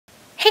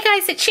Hey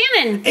guys, it's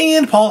Shannon.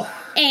 And Paul.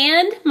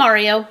 And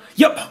Mario.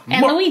 Yep.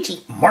 And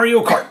Luigi.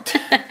 Mario Kart.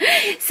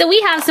 So we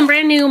have some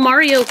brand new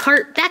Mario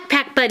Kart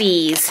backpack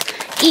buddies.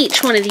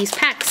 Each one of these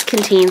packs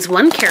contains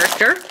one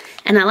character.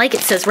 And I like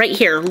it says right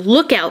here,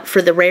 look out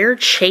for the rare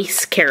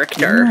chase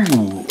character.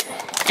 Ooh.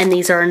 And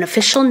these are an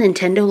official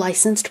Nintendo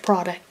licensed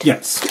product.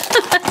 Yes.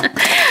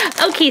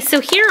 Okay, so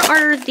here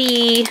are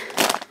the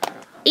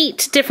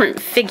 8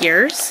 different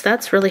figures.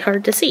 That's really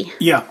hard to see.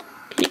 Yeah.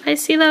 Can you guys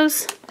see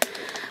those?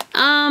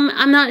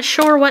 I'm not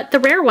sure what the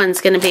rare one's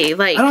going to be.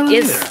 Like, I don't know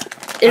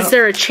is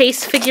there a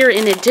chase figure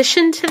in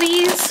addition to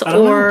these,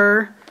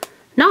 or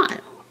not?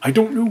 I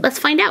don't know. Let's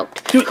find out.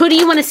 Who do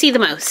you want to see the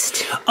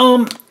most?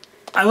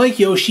 I like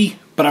Yoshi,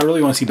 but I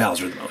really want to see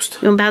Bowser the most.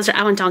 You want Bowser?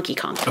 I want Donkey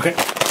Kong. Okay.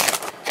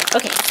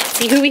 Okay, let's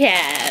see who we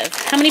have.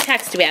 How many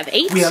packs do we have?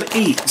 8? We have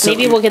 8. So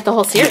maybe we'll get the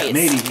whole series. Yeah,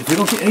 maybe. If we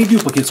don't get any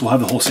duplicates, we'll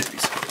have the whole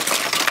series.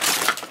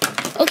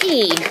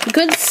 Okay,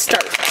 good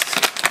start.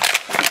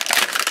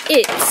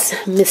 It's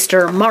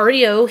Mr.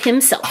 Mario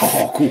himself.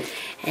 Oh, cool.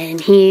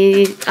 And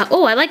he...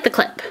 oh, I like the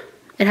clip.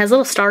 It has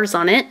little stars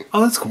on it.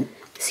 Oh, that's cool.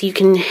 So you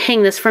can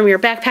hang this from your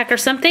backpack or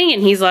something,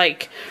 and he's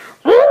like...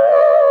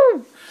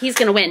 Woo! He's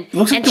gonna win.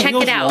 And check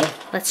it out.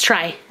 Let's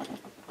try.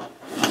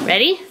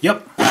 Ready?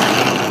 Yep.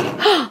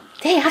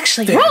 They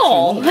actually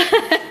roll! That's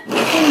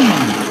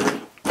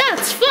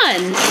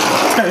fun!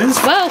 That is.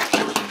 Whoa,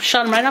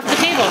 shot him right off the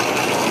table.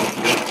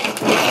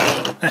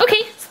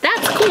 Okay,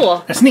 that's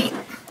cool. That's neat.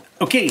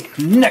 Okay,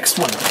 next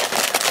one.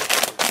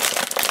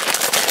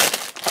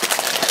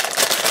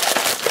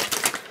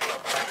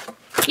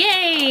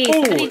 Yay!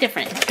 Oh, Something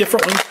different.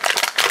 Different one.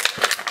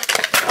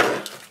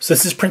 So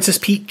this is Princess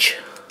Peach.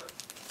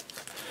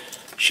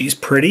 She's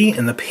pretty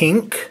in the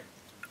pink.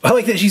 I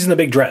like that she's in the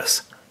big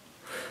dress.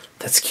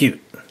 That's cute.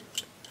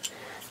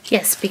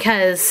 Yes,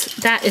 because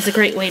that is a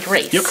great way to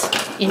race. Yep.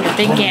 In your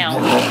big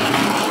gown.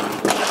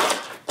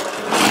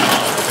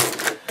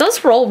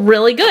 Those roll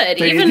really good,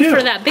 even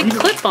for that big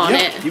clip on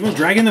it. Even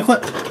dragging the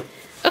clip.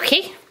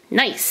 Okay,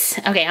 nice.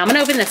 Okay, I'm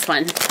gonna open this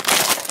one.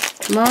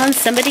 Come on,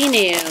 somebody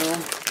new.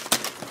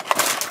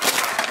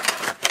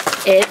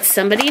 It's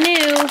somebody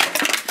new.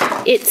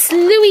 It's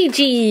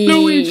Luigi.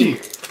 Luigi.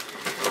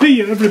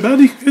 Hey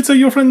everybody, it's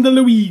your friend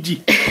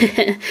Luigi.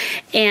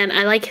 And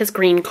I like his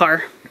green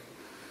car.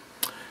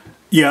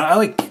 Yeah, I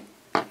like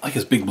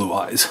his big blue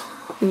eyes.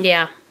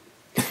 Yeah.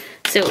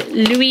 So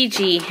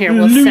Luigi, here,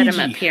 we'll set him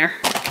up here.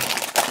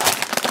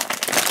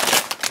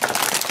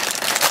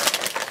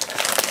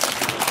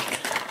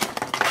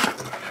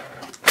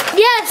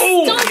 Yes!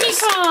 Oh, Donkey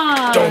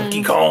Kong!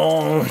 Donkey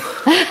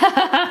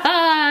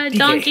Kong!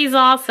 Donkey's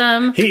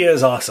awesome. He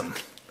is awesome.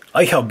 I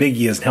like how big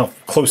he is and how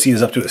close he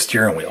is up to his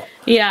steering wheel.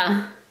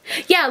 Yeah.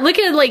 Yeah, look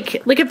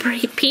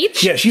at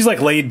Peach. Yeah, she's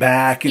like laid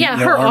back. And, yeah,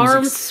 her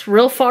arms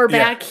real far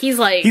back. Yeah. He's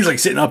like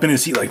sitting up in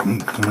his seat like, I'm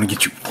gonna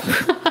get you.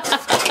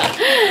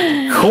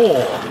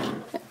 Cool.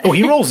 Oh,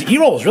 he rolls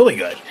really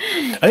good.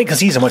 I think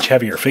because he's a much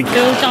heavier figure.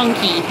 Go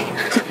Donkey.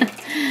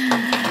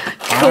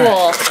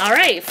 Cool. All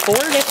right, 4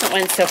 different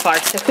ones so far.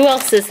 So who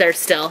else is there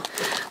still?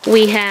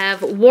 We have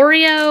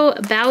Wario,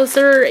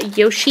 Bowser,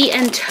 Yoshi,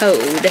 and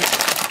Toad.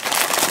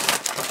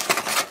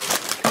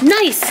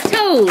 Nice,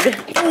 Toad.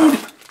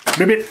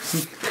 Ribbit.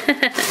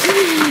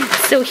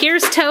 So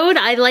here's Toad.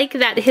 I like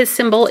that his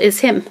symbol is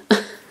him.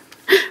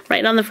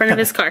 Right on the front of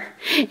his car.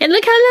 And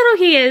look how little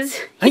he is.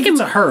 I think it's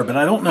a her, but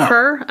I don't know.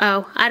 Her?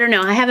 Oh, I don't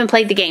know. I haven't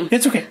played the game.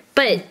 It's okay.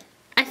 But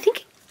I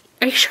think...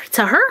 Are you sure it's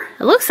a her?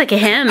 It looks like a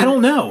him. I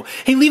don't know.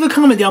 Hey, leave a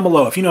comment down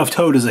below if you know if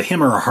Toad is a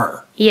him or a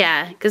her.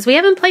 Yeah, because we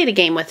haven't played a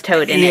game with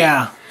Toad in it.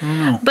 Yeah. I don't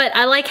know. But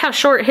I like how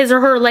short his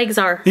or her legs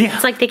are. Yeah.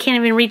 It's like they can't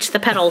even reach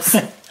the pedals.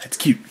 That's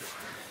cute.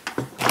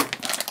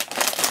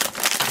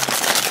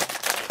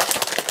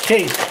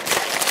 Okay.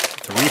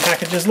 3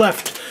 packages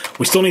left.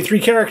 We still need 3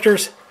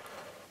 characters.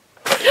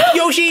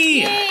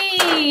 Yoshi!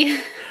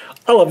 Yay!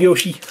 I love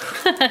Yoshi.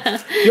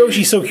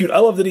 Yoshi's so cute. I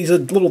love that he's a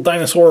little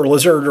dinosaur or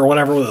lizard or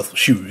whatever with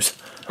shoes.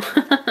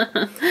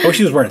 I wish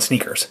he was wearing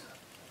sneakers.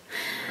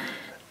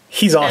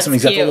 He's awesome.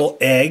 That's He's got cute. the little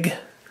egg.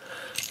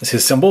 That's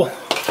his symbol.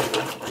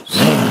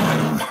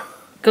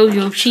 Go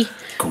Yoshi.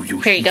 Go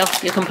Yoshi. Here you go.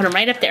 You can put him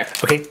right up there.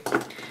 Okay.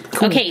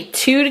 Cool. Okay,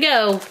 2 to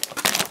go.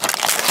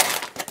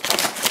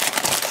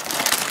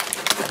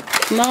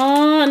 Come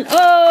on.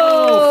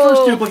 Oh!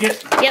 First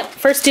duplicate. Yep,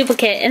 first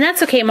duplicate. And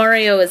that's okay.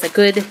 Mario is a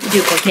good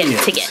duplicate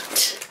to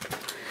get.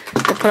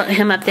 We'll put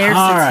him up there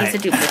since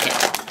he's a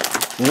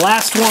duplicate.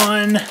 Last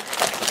one.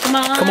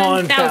 Come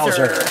on,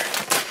 Bowser.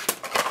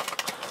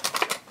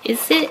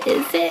 Is it?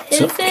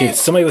 Okay,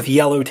 it's somebody with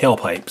yellow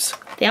tailpipes.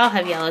 They all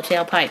have yellow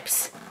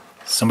tailpipes.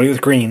 Somebody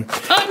with green.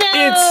 Oh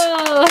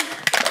no!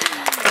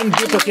 It's a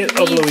duplicate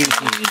of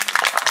Luigi.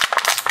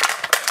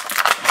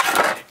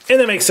 And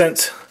that makes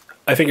sense.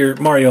 I figure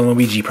Mario and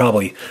Luigi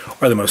probably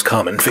are the most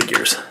common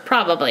figures.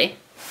 Probably.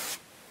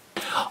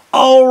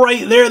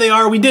 Alright, there they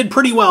are. We did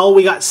pretty well.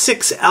 We got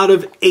 6 out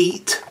of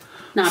 8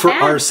 Not for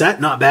bad. our set.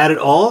 Not bad at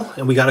all.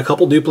 And we got a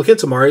couple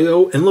duplicates of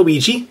Mario and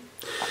Luigi.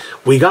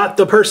 We got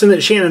the person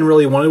that Shannon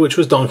really wanted, which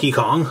was Donkey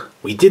Kong.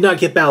 We did not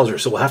get Bowser,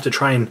 so we'll have to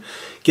try and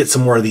get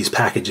some more of these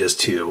packages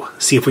to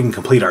see if we can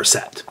complete our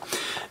set.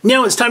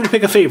 Now it's time to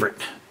pick a favorite.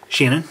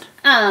 Shannon?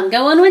 I'm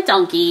going with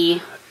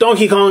Donkey.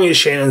 Donkey Kong is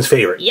Shannon's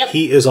favorite. Yep.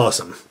 He is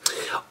awesome.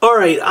 All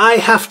right, I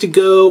have to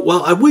go...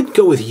 Well, I would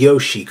go with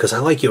Yoshi, because I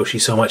like Yoshi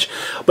so much.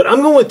 But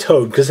I'm going with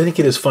Toad, because I think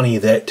it is funny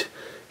that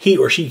he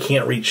or she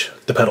can't reach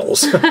the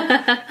pedals.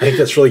 I think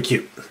that's really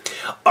cute.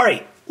 All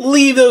right,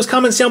 leave those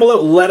comments down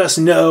below. Let us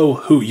know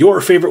who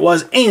your favorite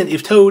was, and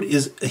if Toad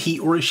is a he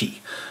or a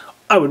she.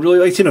 I would really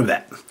like to know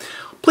that.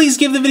 Please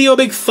give the video a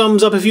big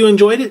thumbs up if you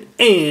enjoyed it,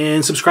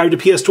 and subscribe to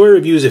PS Toy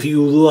Reviews if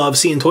you love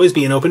seeing toys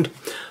being opened.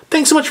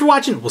 Thanks so much for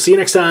watching. We'll see you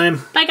next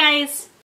time. Bye, guys.